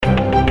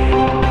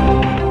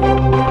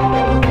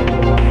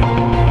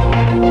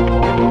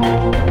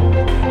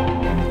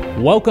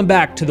Welcome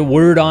back to the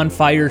Word on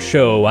Fire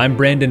show. I'm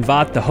Brandon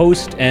Vaught, the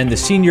host and the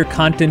Senior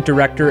Content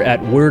Director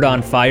at Word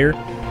on Fire.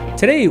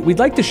 Today, we'd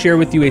like to share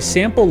with you a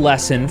sample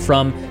lesson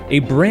from a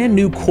brand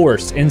new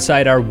course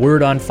inside our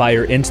Word on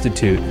Fire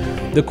Institute.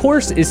 The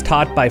course is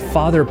taught by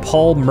Father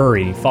Paul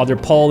Murray. Father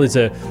Paul is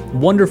a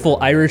wonderful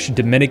Irish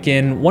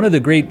Dominican, one of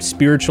the great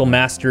spiritual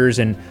masters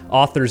and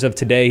authors of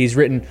today. He's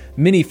written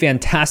many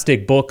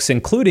fantastic books,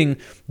 including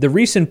the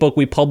recent book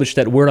we published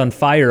at Word on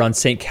Fire on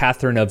St.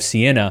 Catherine of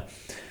Siena.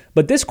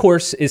 But this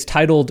course is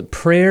titled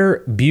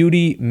Prayer,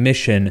 Beauty,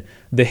 Mission,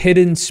 the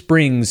Hidden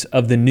Springs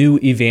of the New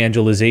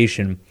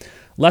Evangelization.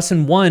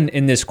 Lesson 1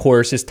 in this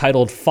course is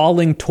titled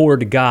Falling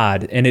Toward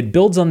God, and it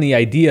builds on the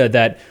idea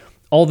that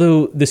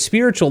although the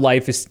spiritual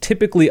life is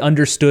typically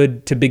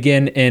understood to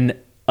begin in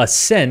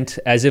ascent,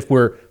 as if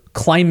we're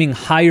climbing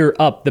higher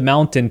up the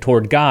mountain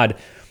toward God,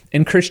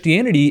 in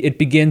Christianity it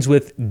begins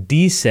with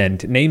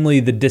descent, namely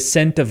the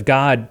descent of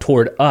God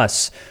toward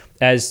us.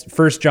 As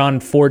 1 John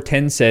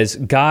 4:10 says,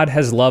 God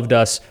has loved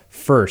us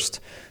first.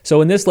 So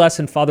in this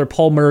lesson, Father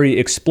Paul Murray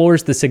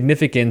explores the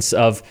significance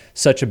of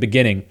such a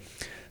beginning.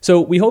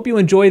 So we hope you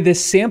enjoy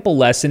this sample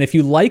lesson. If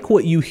you like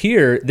what you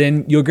hear,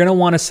 then you're going to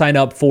want to sign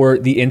up for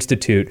the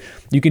Institute.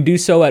 You can do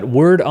so at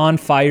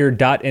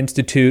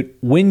wordonfire.institute.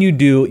 When you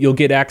do, you'll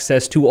get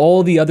access to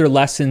all the other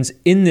lessons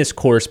in this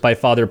course by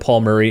Father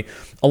Paul Murray,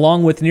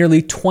 along with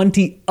nearly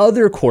 20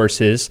 other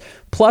courses.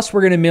 Plus,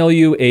 we're going to mail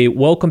you a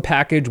welcome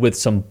package with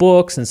some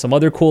books and some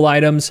other cool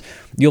items.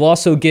 You'll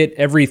also get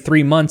every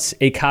 3 months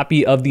a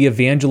copy of the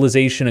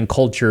Evangelization and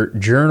Culture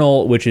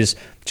Journal, which is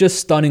just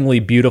stunningly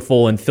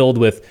beautiful and filled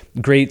with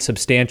great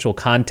substantial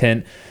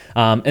content.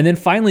 And then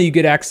finally, you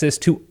get access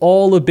to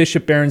all of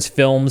Bishop Barron's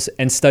films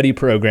and study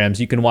programs.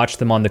 You can watch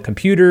them on the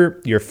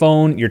computer, your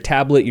phone, your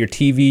tablet, your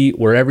TV,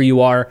 wherever you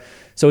are.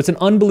 So it's an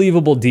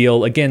unbelievable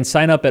deal. Again,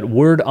 sign up at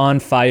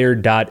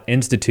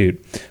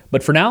wordonfire.institute.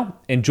 But for now,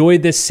 enjoy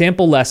this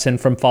sample lesson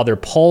from Father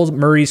Paul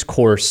Murray's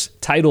course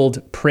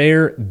titled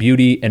Prayer,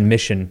 Beauty, and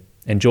Mission.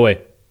 Enjoy.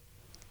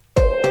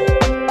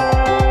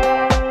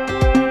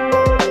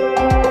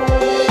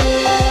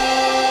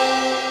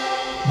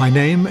 My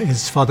name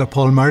is Father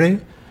Paul Murray,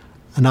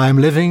 and I am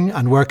living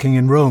and working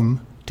in Rome,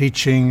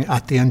 teaching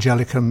at the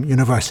Angelicum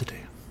University.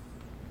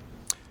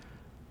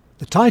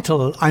 The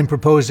title I'm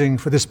proposing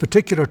for this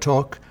particular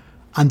talk,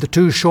 and the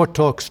 2 short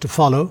talks to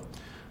follow,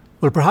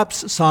 will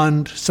perhaps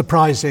sound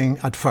surprising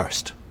at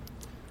first.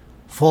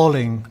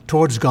 Falling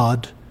towards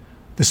God,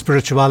 the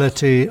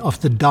spirituality of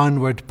the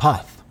downward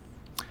path.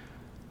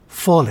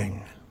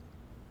 Falling.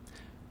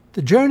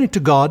 The journey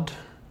to God,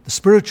 the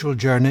spiritual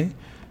journey,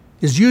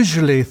 is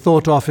usually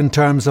thought of in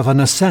terms of an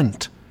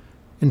ascent,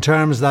 in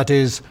terms, that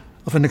is,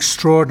 of an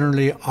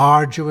extraordinarily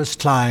arduous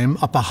climb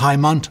up a high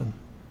mountain.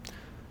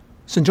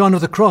 St. John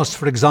of the Cross,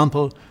 for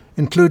example,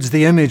 includes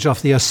the image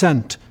of the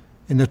ascent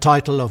in the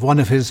title of one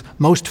of his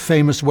most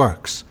famous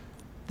works,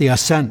 The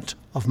Ascent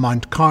of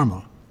Mount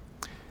Carmel.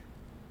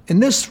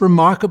 In this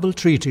remarkable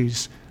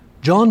treatise,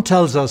 John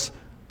tells us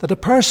that a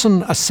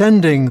person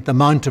ascending the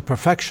Mount of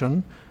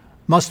Perfection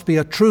must be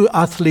a true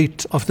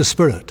athlete of the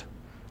Spirit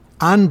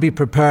and be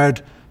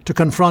prepared to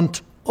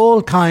confront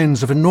all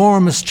kinds of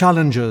enormous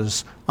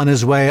challenges on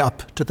his way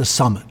up to the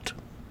summit.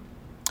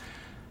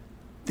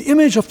 The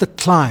image of the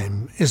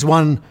climb is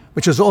one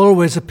which has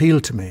always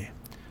appealed to me.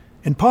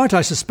 In part,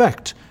 I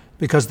suspect,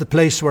 because the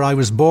place where I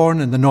was born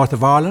in the north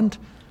of Ireland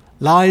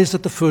lies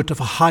at the foot of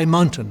a high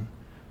mountain,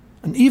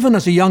 and even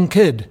as a young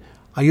kid,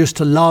 I used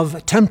to love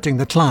attempting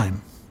the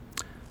climb.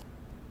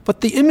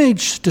 But the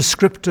image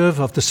descriptive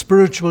of the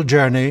spiritual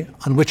journey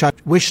on which I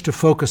wish to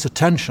focus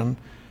attention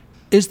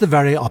is the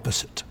very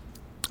opposite.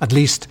 At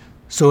least,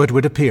 so it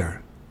would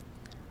appear.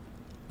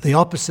 The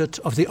opposite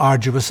of the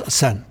arduous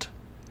ascent.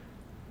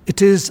 It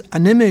is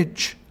an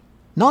image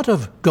not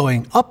of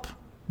going up,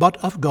 but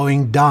of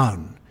going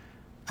down.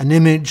 An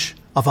image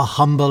of a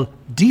humble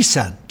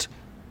descent.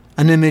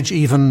 An image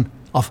even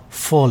of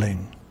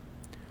falling.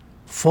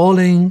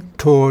 Falling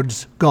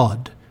towards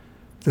God,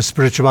 the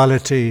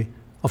spirituality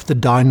of the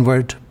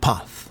downward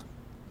path.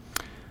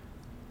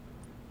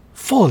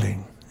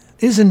 Falling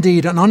is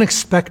indeed an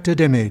unexpected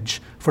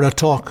image for a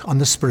talk on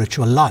the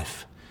spiritual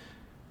life.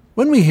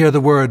 When we hear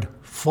the word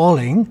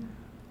falling,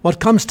 what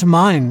comes to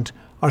mind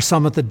are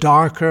some of the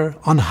darker,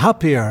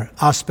 unhappier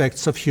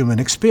aspects of human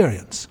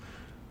experience.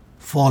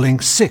 Falling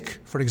sick,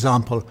 for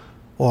example,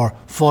 or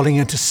falling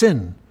into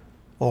sin,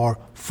 or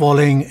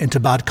falling into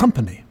bad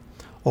company,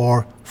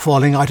 or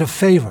falling out of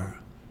favour.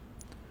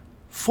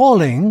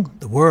 Falling,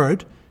 the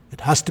word,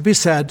 it has to be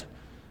said,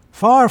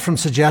 far from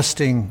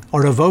suggesting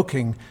or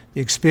evoking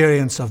the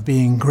experience of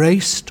being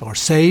graced or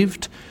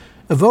saved,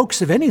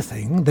 evokes, if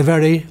anything, the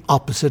very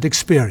opposite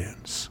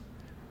experience.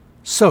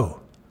 So,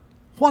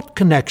 what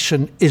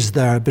connection is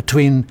there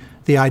between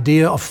the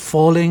idea of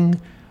falling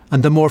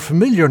and the more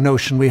familiar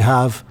notion we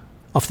have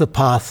of the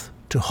path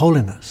to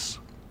holiness?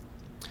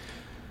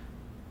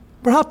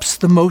 Perhaps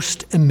the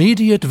most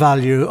immediate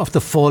value of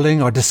the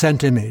falling or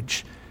descent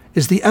image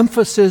is the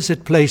emphasis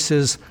it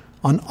places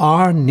on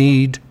our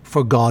need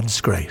for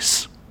God's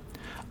grace.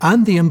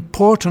 and the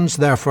importance,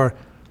 therefore,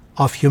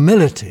 of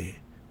humility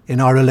in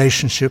our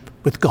relationship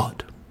with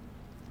God.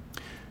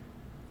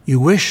 You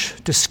wish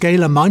to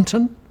scale a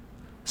mountain,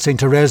 St.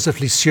 Therese of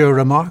Lisieux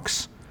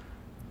remarks,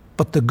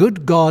 but the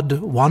good God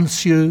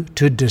wants you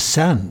to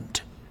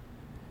descend.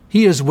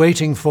 He is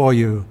waiting for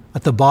you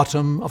at the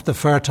bottom of the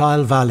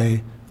fertile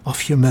valley of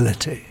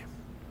humility.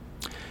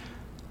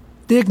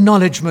 The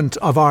acknowledgement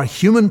of our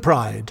human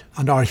pride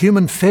and our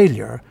human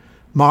failure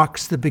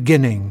marks the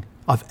beginning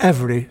of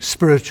every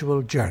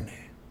spiritual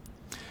journey.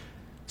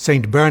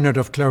 St. Bernard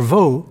of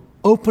Clairvaux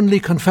openly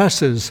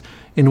confesses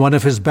in one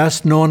of his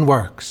best-known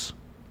works,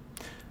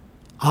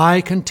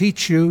 "I can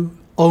teach you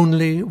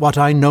only what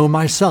I know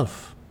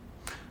myself.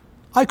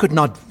 I could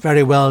not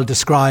very well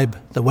describe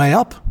the way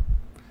up.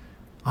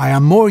 I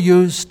am more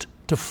used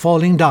to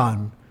falling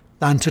down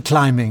than to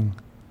climbing.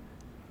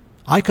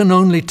 I can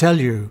only tell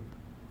you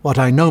what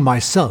I know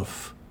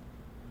myself,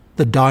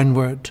 the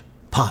downward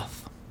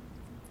path."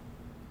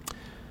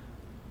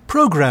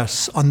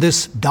 Progress on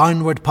this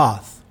downward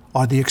path,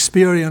 or the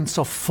experience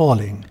of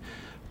falling,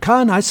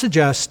 can, I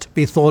suggest,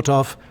 be thought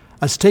of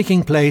as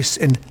taking place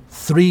in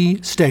 3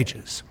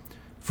 stages.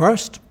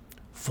 First,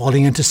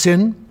 falling into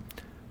sin.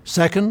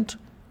 Second,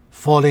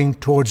 falling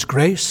towards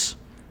grace.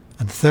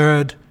 And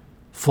third,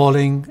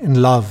 falling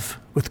in love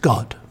with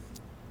God.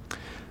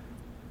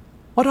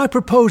 What I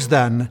propose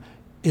then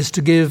is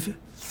to give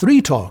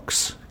 3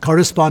 talks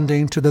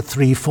corresponding to the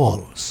 3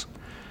 falls.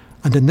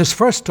 And in this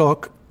first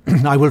talk,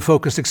 I will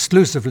focus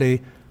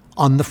exclusively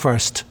on the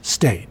first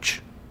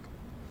stage.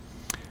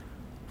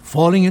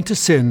 Falling into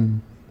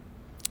sin,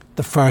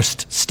 the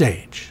first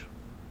stage.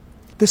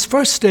 This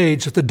first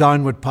stage of the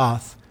downward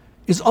path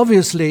is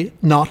obviously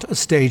not a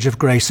stage of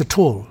grace at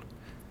all.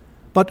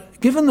 But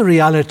given the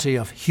reality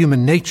of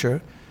human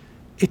nature,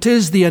 it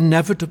is the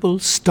inevitable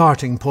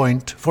starting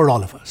point for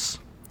all of us.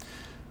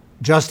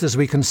 Just as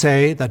we can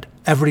say that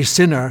every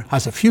sinner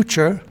has a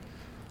future,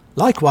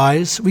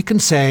 likewise we can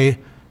say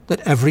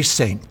that every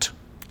saint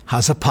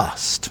has a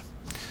past.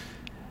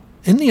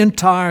 In the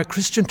entire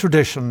Christian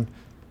tradition,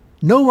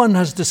 no one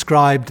has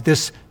described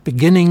this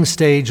beginning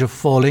stage of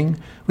falling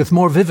with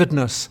more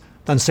vividness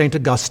than St.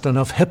 Augustine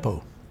of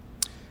Hippo.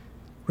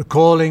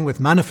 Recalling with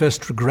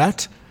manifest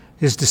regret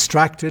his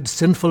distracted,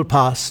 sinful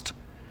past,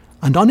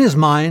 and on his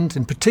mind,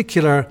 in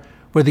particular,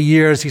 were the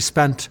years he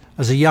spent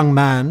as a young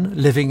man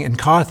living in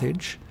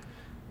Carthage,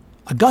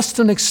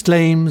 Augustine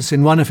exclaims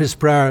in one of his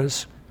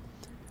prayers,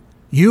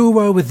 "You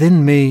were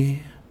within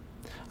me,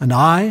 and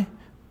I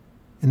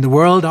in the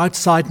world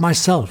outside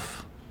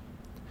myself.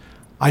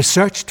 I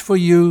searched for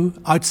you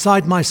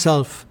outside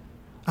myself,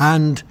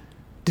 and,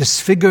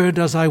 disfigured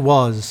as I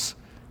was,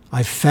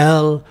 I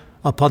fell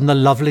upon the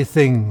lovely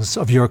things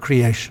of your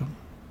creation."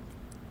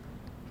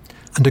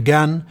 And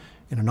again,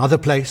 in another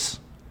place,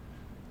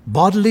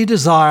 "Bodily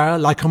desire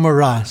like a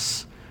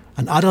morass,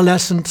 and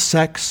adolescent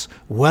sex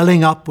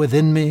welling up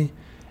within me,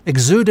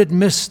 exuded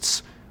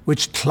mists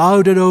which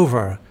clouded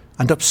over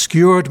and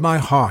obscured my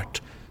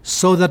heart,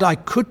 so that I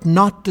could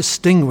not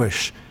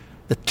distinguish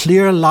the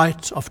clear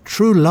light of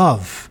true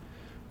love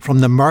from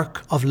the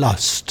murk of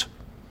lust.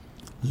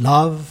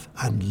 Love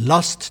and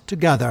lust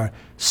together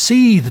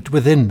seethed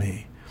within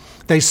me.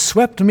 They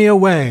swept me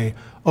away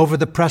over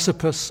the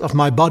precipice of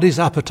my body's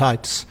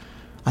appetites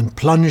and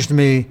plunged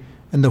me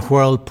in the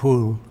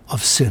whirlpool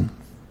of sin."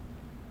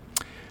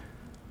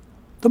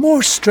 The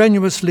more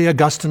strenuously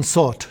Augustine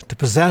sought to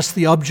possess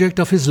the object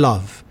of his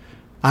love,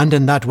 and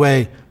in that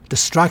way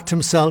distract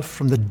himself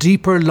from the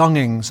deeper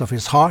longings of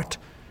his heart,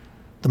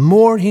 the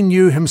more he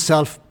knew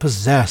himself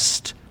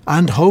possessed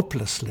and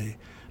hopelessly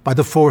by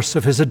the force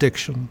of his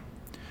addiction.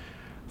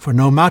 For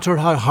no matter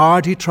how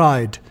hard he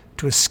tried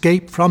to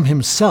escape from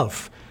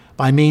himself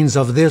by means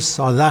of this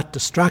or that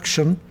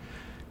distraction,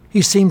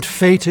 he seemed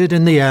fated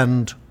in the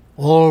end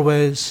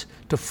always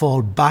to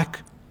fall back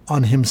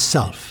on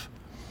himself,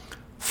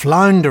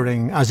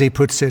 floundering, as he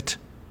puts it,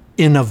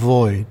 in a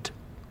void.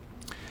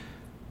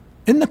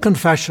 In the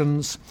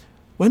Confessions,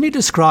 when he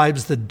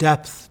describes the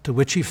depth to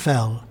which he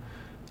fell,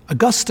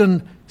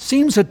 Augustine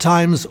seems at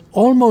times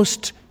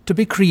almost to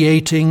be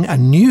creating a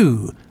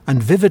new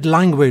and vivid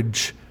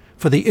language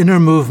for the inner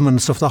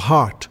movements of the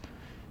heart,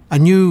 a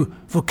new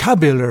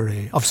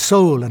vocabulary of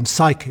soul and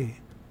psyche.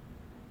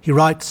 He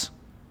writes,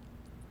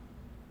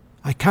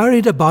 "I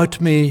carried about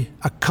me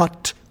a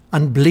cut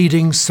and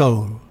bleeding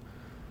soul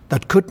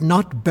that could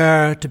not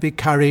bear to be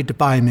carried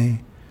by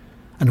me,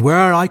 and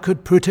where I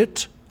could put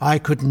it, I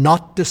could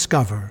not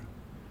discover.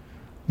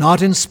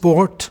 Not in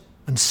sport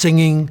and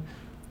singing,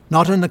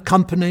 not in the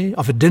company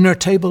of a dinner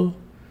table,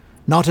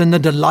 not in the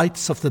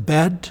delights of the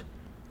bed,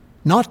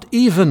 not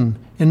even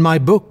in my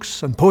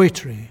books and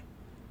poetry.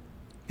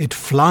 It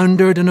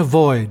floundered in a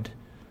void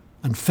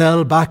and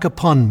fell back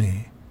upon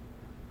me.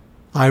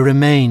 I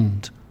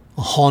remained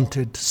a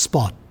haunted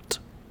spot."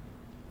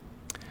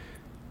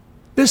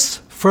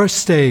 This first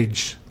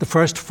stage, the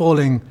first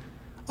falling,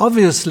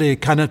 obviously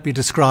cannot be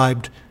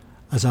described,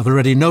 as I've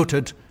already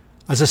noted,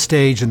 as a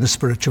stage in the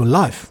spiritual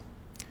life.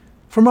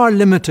 From our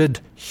limited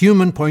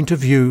human point of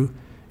view,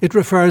 it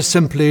refers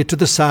simply to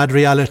the sad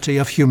reality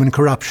of human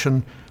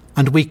corruption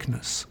and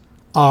weakness,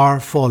 our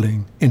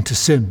falling into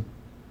sin.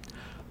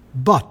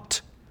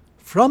 But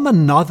from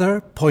another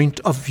point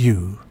of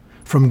view,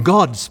 from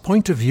God's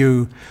point of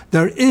view,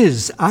 there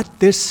is at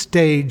this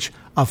stage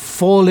a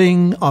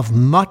falling of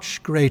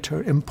much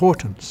greater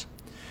importance.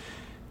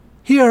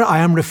 Here I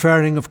am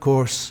referring, of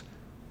course,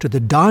 to the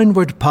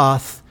downward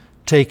path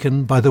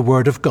taken by the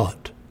Word of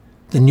God,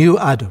 the new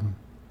Adam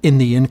in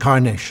the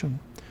Incarnation,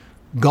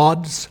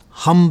 God's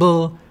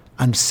humble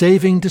and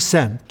saving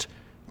descent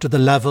to the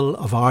level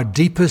of our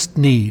deepest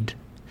need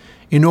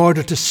in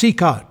order to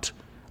seek out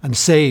and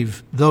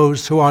save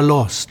those who are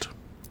lost.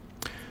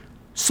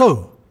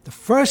 So, the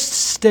first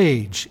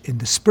stage in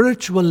the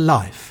spiritual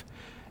life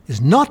is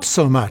not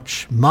so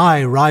much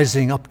my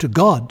rising up to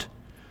God,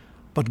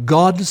 but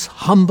God's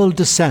humble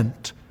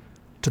descent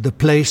to the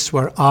place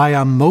where I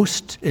am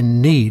most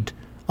in need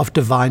of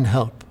divine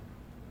help.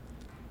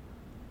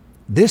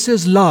 This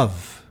is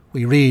love,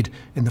 we read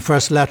in the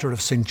first letter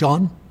of St.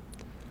 John.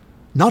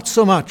 Not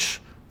so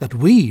much that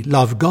we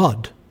love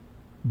God,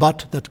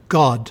 but that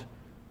God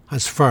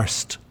has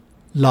first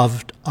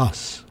loved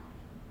us.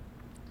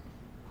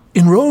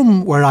 In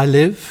Rome, where I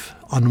live,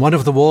 on one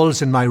of the walls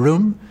in my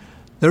room,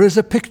 there is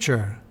a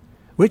picture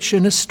which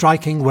in a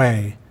striking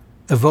way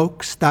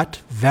evokes that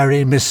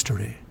very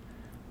mystery,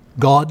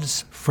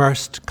 God's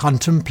first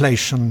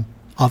contemplation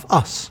of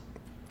us.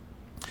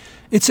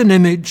 It's an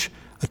image,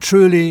 a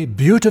truly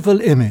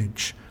beautiful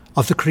image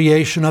of the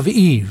creation of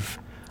Eve,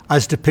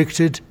 as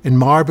depicted in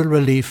marble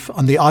relief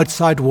on the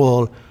outside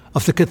wall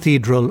of the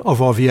Cathedral of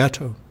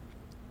Orvieto.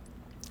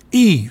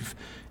 Eve,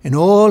 in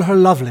all her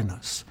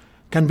loveliness,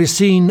 can be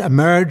seen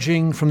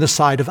emerging from the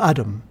side of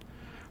Adam,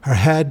 her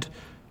head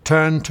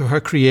turned to her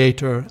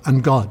Creator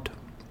and God.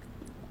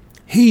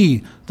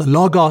 He, the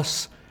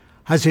Logos,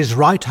 has his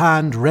right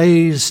hand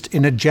raised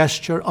in a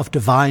gesture of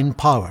divine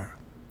power,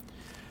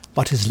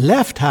 but his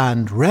left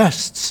hand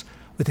rests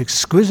with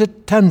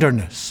exquisite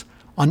tenderness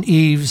on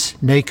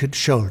Eve's naked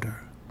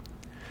shoulder.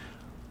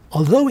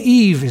 Although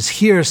Eve is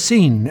here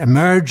seen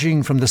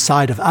emerging from the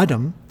side of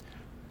Adam,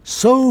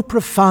 so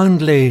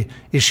profoundly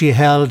is she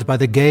held by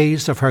the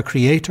gaze of her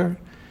Creator,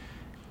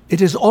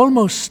 it is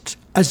almost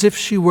as if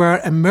she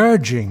were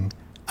emerging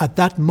at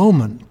that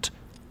moment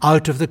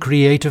out of the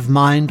creative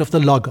mind of the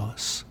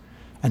Logos,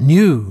 a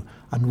new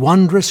and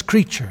wondrous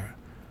creature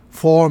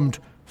formed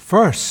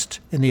first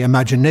in the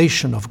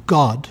imagination of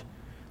God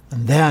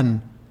and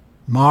then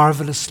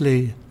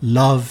marvelously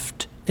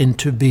loved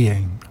into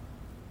being.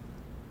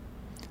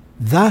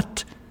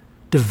 That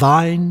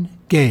divine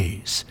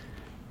gaze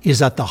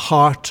is at the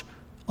heart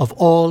of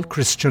all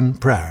Christian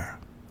prayer.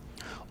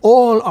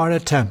 All our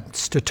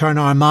attempts to turn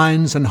our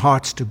minds and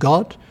hearts to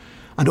God,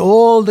 and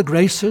all the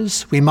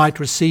graces we might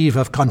receive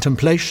of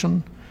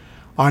contemplation,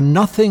 are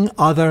nothing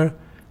other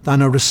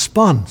than a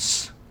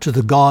response to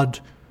the God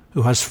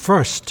who has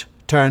first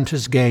turned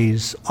his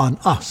gaze on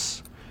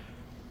us.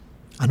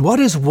 And what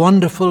is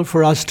wonderful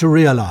for us to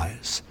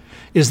realize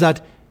is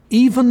that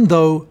even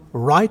though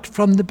right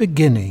from the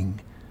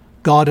beginning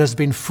God has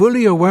been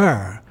fully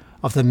aware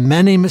of the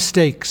many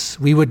mistakes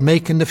we would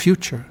make in the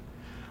future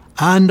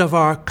and of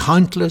our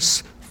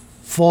countless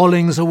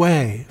fallings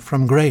away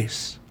from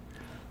grace,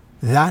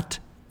 that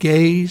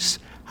gaze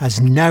has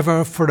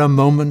never for a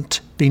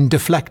moment been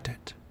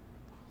deflected.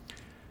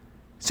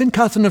 St.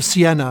 Catherine of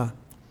Siena,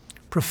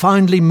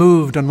 profoundly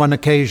moved on one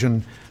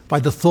occasion by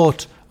the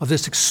thought of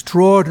this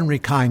extraordinary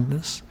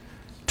kindness,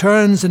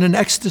 turns in an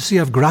ecstasy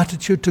of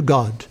gratitude to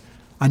God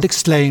and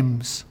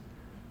exclaims,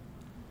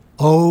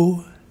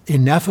 "O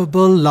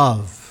ineffable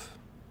love,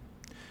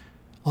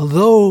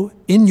 although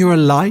in your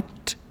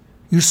light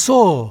you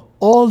saw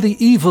all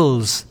the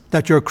evils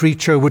that your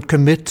creature would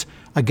commit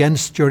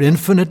against your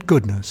infinite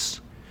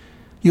goodness,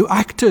 you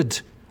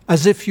acted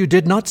as if you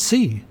did not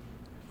see.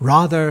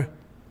 Rather,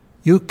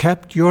 you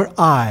kept your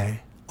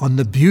eye on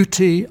the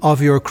beauty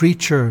of your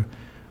creature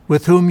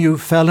with whom you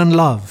fell in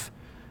love,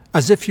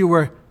 as if you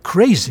were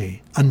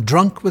crazy and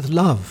drunk with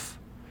love.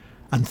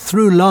 And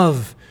through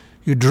love,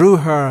 you drew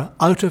her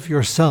out of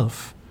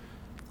yourself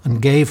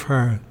and gave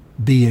her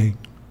being."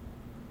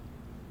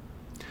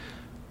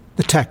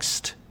 The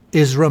text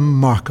is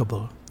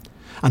remarkable.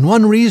 And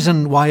one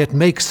reason why it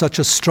makes such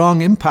a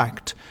strong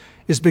impact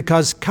is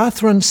because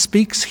Catherine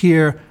speaks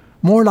here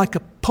more like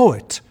a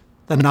poet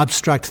than an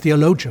abstract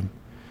theologian.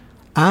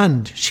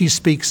 And she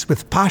speaks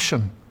with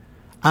passion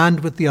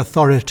and with the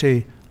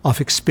authority of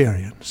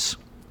experience.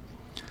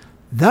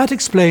 That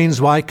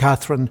explains why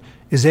Catherine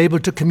is able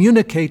to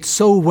communicate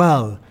so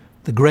well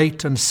the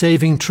great and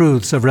saving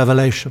truths of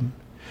Revelation.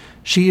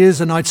 She is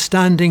an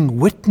outstanding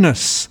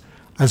witness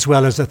as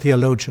well as a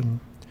theologian.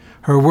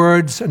 Her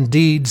words and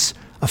deeds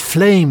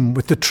aflame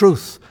with the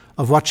truth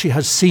of what she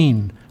has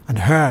seen and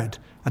heard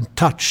and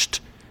touched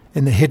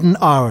in the hidden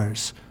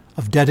hours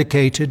of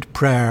dedicated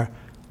prayer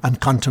and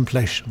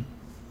contemplation.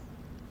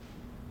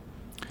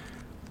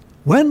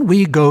 When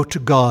we go to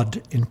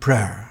God in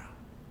prayer,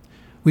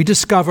 we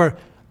discover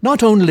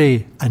not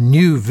only a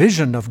new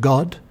vision of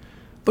God,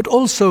 but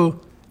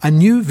also a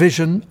new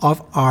vision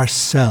of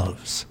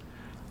ourselves,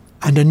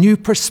 and a new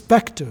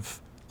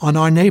perspective on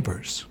our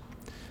neighbours.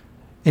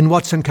 In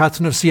what St.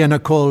 Catherine of Siena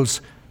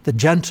calls the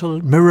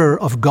gentle mirror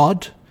of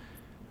God,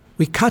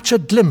 we catch a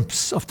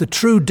glimpse of the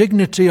true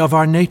dignity of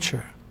our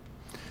nature.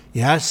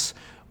 Yes,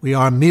 we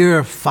are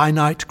mere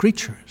finite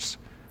creatures,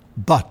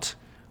 but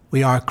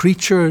we are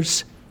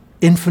creatures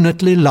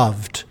infinitely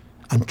loved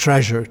and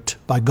treasured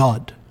by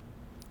God.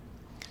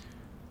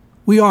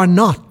 We are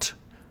not,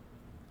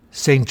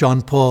 St.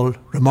 John Paul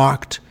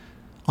remarked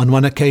on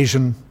one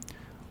occasion,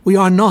 we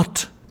are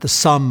not the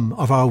sum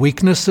of our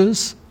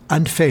weaknesses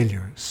and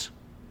failures.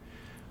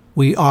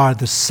 We are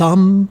the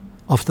sum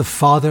of the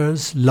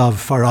Father's love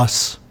for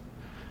us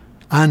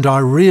and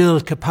our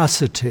real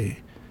capacity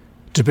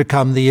to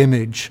become the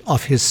image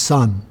of his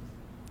Son.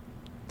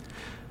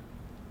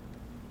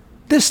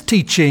 This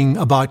teaching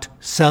about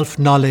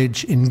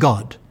self-knowledge in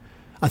God,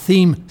 a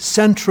theme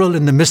central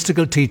in the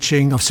mystical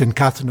teaching of St.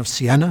 Catherine of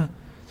Siena,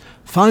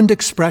 found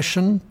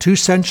expression 2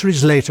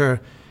 centuries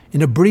later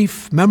in a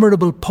brief,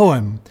 memorable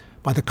poem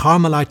by the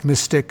Carmelite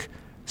mystic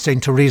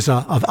St.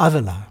 Teresa of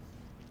Avila.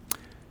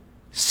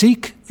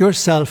 "Seek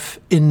yourself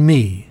in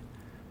me"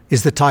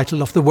 is the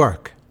title of the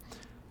work,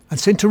 and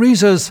St.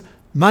 Teresa's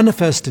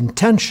manifest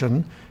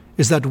intention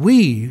is that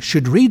we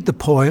should read the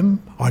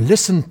poem or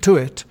listen to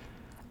it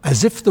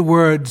as if the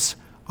words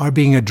are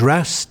being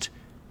addressed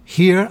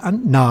here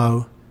and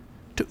now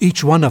to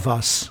each one of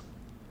us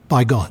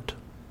by God.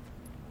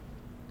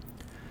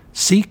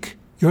 Seek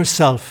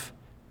yourself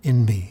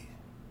in me.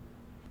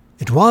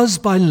 It was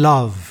by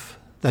love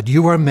that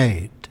you were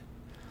made,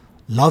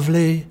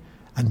 lovely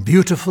and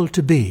beautiful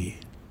to be.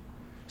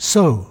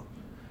 So,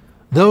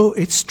 though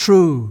it's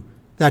true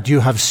that you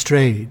have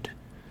strayed,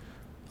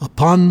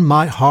 upon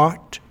my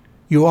heart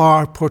you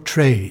are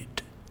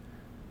portrayed.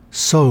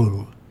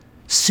 Soul,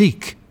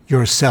 seek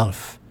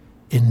yourself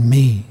in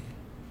me.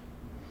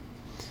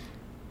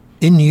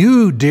 In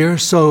you, dear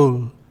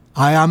soul,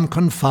 I am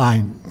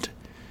confined.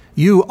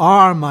 You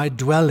are my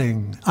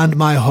dwelling and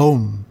my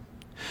home.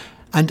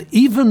 And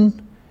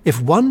even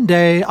if one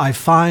day I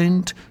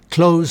find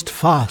closed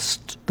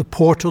fast the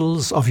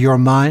portals of your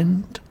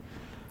mind,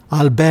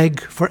 I'll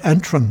beg for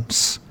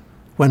entrance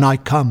when I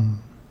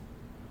come.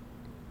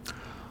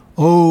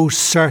 Oh,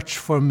 search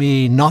for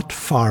me not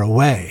far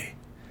away,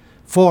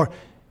 for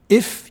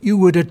if you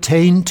would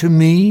attain to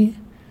me,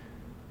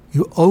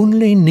 you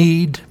only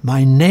need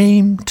my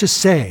name to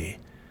say,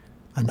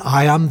 and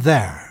I am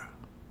there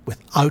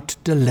without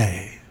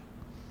delay.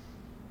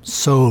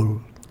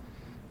 Soul,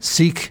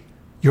 seek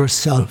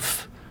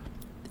yourself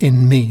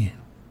in me.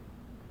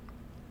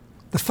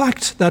 The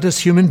fact that as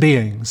human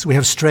beings we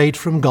have strayed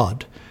from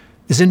God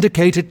is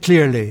indicated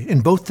clearly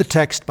in both the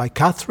text by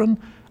Catherine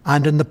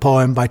and in the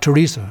poem by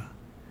Teresa.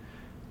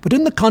 But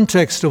in the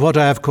context of what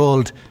I have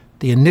called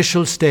the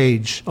initial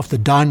stage of the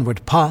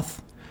downward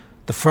path,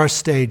 the first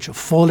stage of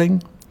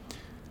falling,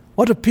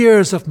 what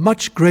appears of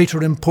much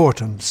greater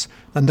importance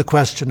than the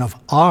question of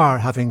our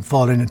having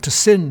fallen into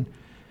sin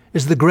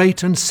is the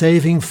great and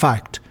saving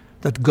fact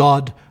that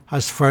God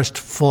has first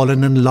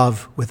fallen in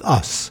love with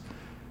us,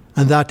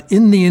 and that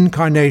in the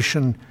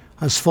incarnation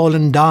has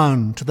fallen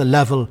down to the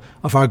level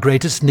of our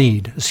greatest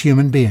need as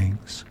human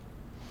beings.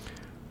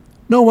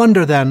 No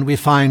wonder then we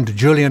find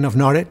Julian of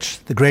Norwich,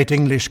 the great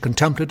English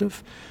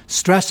contemplative,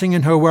 stressing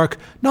in her work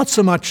not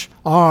so much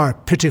our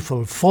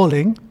pitiful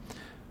falling,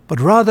 but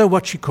rather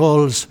what she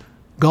calls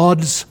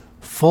God's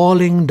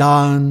falling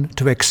down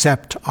to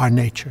accept our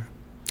nature.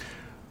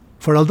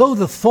 For although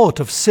the thought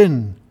of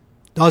sin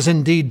does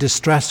indeed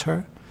distress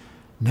her,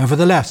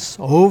 nevertheless,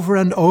 over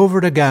and over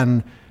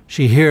again,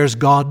 she hears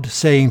God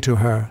saying to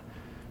her,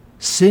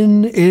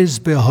 "Sin is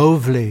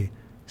behovely,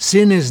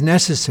 sin is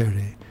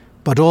necessary,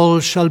 but all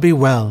shall be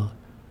well,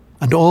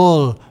 and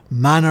all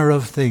manner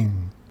of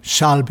thing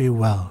shall be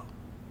well."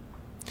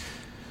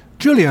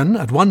 Julian,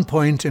 at one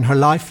point in her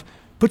life,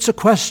 puts a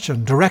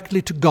question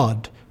directly to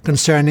God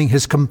concerning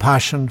his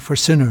compassion for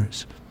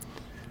sinners.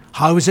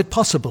 How is it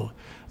possible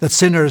that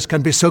sinners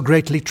can be so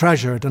greatly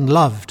treasured and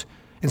loved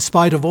in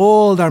spite of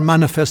all their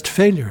manifest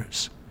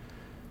failures?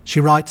 She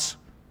writes,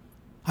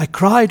 "I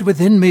cried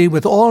within me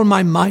with all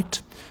my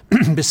might,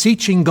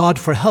 beseeching God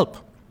for help.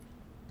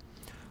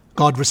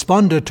 God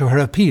responded to her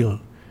appeal,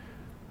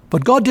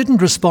 but God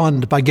didn't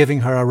respond by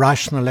giving her a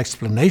rational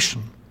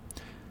explanation.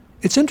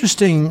 It's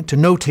interesting to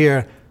note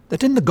here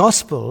that in the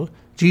Gospel,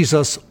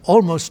 Jesus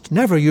almost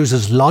never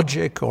uses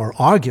logic or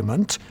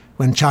argument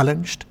when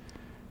challenged.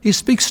 He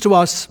speaks to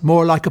us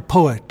more like a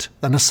poet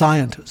than a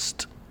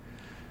scientist.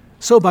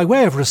 So by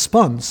way of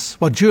response,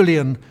 what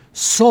Julian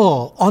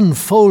saw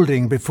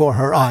unfolding before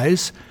her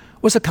eyes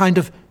was a kind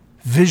of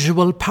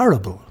visual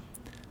parable.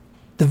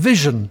 The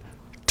vision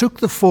took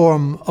the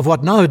form of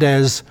what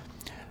nowadays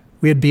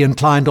we'd be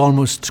inclined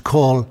almost to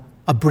call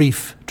a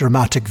brief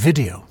dramatic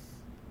video.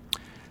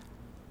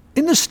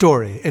 In the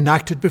story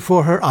enacted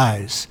before her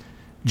eyes,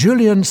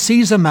 Julian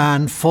sees a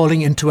man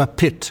falling into a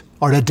pit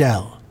or a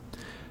dell.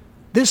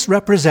 This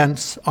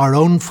represents our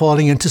own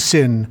falling into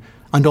sin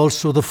and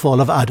also the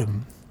fall of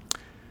Adam.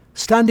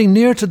 Standing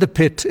near to the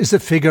pit is a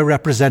figure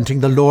representing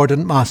the Lord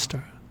and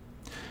Master.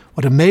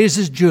 What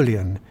amazes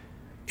Julian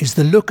is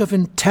the look of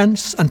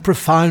intense and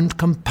profound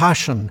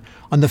compassion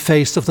on the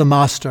face of the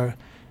Master,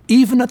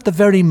 even at the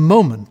very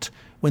moment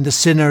when the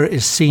sinner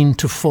is seen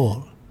to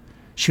fall.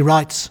 She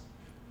writes,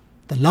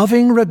 "The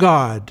loving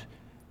regard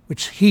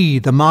which he,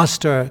 the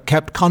Master,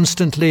 kept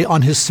constantly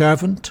on his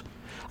servant,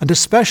 and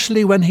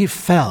especially when he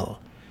fell,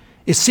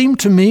 it seemed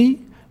to me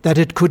that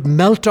it could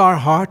melt our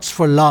hearts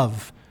for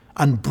love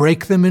and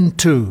break them in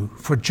two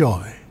for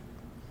joy."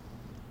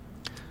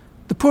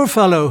 The poor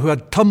fellow who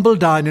had tumbled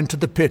down into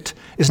the pit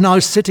is now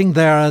sitting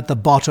there at the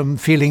bottom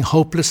feeling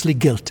hopelessly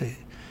guilty.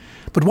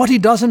 But what he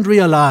doesn't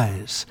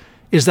realize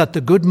is that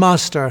the good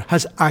Master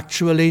has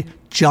actually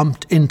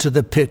jumped into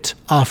the pit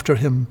after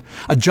him,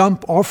 a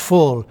jump or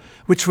fall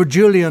which for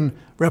Julian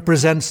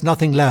represents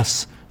nothing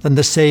less than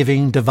the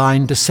saving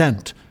divine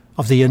descent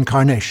of the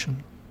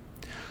Incarnation.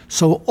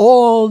 So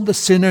all the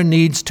sinner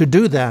needs to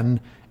do then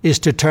is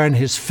to turn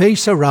his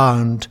face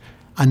around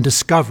and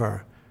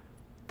discover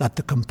that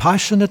the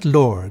compassionate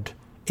Lord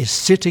is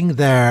sitting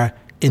there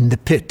in the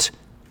pit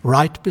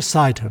right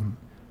beside him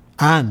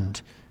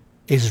and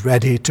is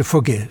ready to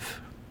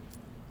forgive.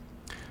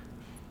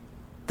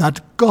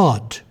 That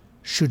God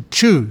should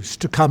choose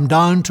to come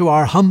down to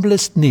our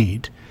humblest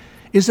need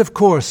is, of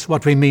course,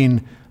 what we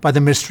mean by the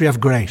mystery of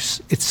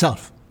grace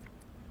itself.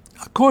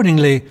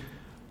 Accordingly,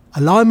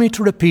 allow me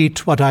to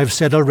repeat what I've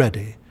said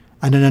already,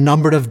 and in a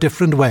number of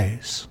different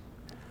ways.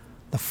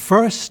 The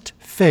first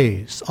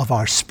phase of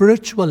our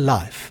spiritual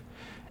life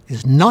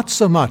is not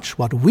so much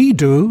what we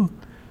do,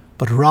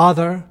 but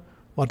rather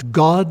what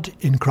God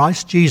in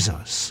Christ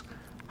Jesus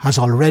has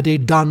already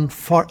done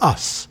for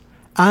us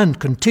and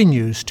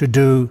continues to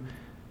do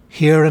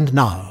here and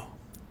now.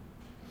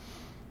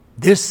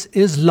 This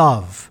is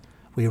love,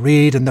 we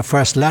read in the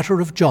first letter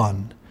of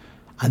John,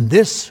 and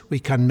this we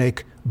can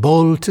make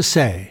bold to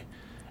say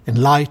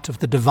in light of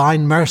the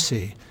divine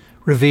mercy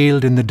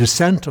revealed in the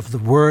descent of the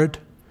Word.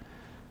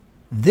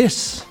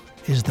 This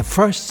is the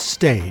first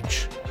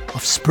stage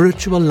of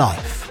spiritual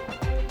life.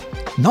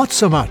 Not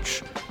so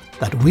much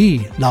that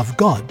we love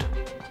God,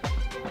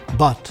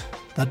 but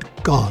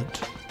that God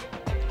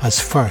has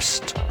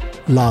first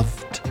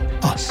loved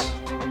us.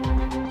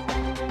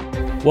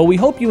 Well, we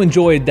hope you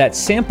enjoyed that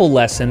sample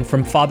lesson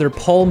from Father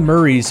Paul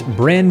Murray's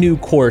brand new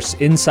course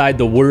inside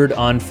the Word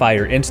on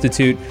Fire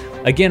Institute.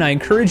 Again, I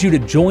encourage you to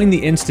join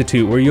the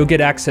Institute, where you'll get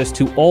access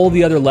to all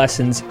the other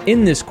lessons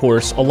in this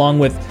course, along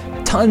with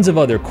tons of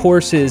other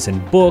courses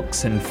and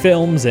books and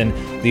films and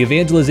the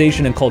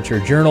Evangelization and Culture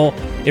Journal.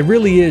 It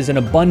really is an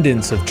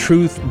abundance of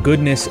truth,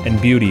 goodness, and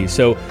beauty.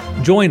 So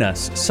join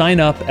us. Sign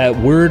up at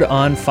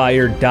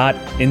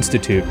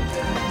wordonfire.institute.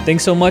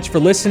 Thanks so much for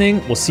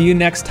listening. We'll see you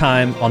next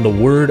time on the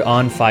Word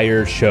on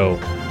Fire show.